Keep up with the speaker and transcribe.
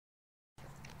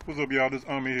What's up, y'all? This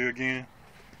Army here again.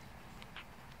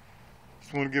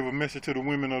 Just want to give a message to the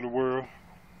women of the world.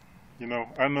 You know,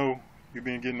 I know you've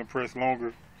been getting oppressed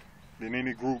longer than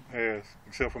any group has,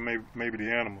 except for maybe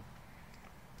the animal.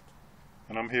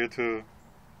 And I'm here to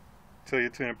tell you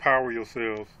to empower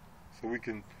yourselves so we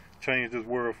can change this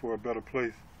world for a better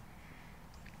place.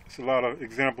 It's a lot of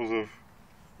examples of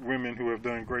women who have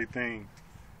done great things.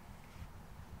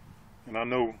 And I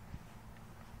know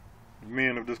the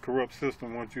men of this corrupt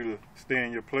system want you to stay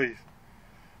in your place,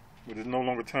 but there's no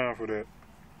longer time for that.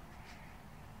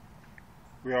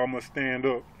 We all must stand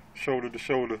up, shoulder to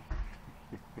shoulder.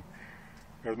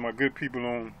 As my good people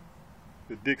on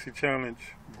the Dixie Challenge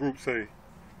group say,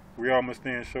 we all must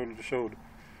stand shoulder to shoulder.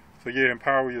 So yeah,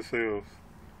 empower yourselves.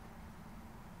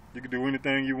 You can do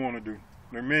anything you want to do.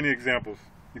 There are many examples.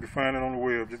 You can find it on the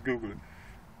web, just Google it,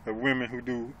 of women who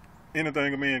do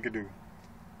anything a man could do.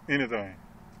 Anything.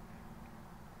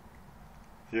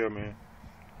 Yeah, man.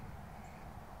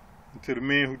 And to the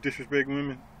men who disrespect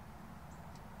women,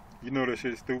 you know that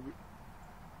shit is stupid.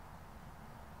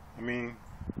 I mean,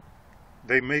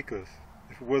 they make us.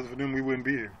 If it wasn't for them, we wouldn't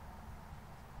be here.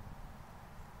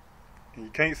 And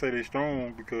you can't say they're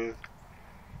strong because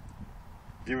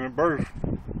giving birth,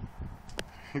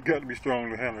 you got to be strong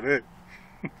to handle that.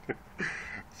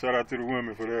 Shout out to the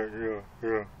women for that.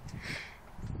 Yeah.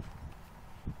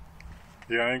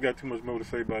 Yeah, I ain't got too much more to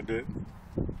say about that.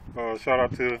 Shout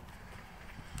out to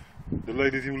the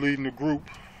ladies who leading the group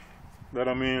that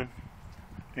I'm in.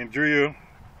 Andrea,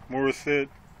 Morissette,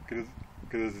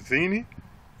 Zini,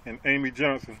 and Amy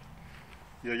Johnson.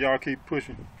 Yeah, y'all keep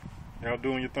pushing. Y'all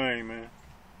doing your thing, man.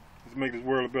 Let's make this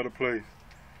world a better place.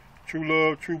 True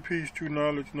love, true peace, true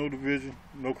knowledge, no division,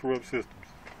 no corrupt system.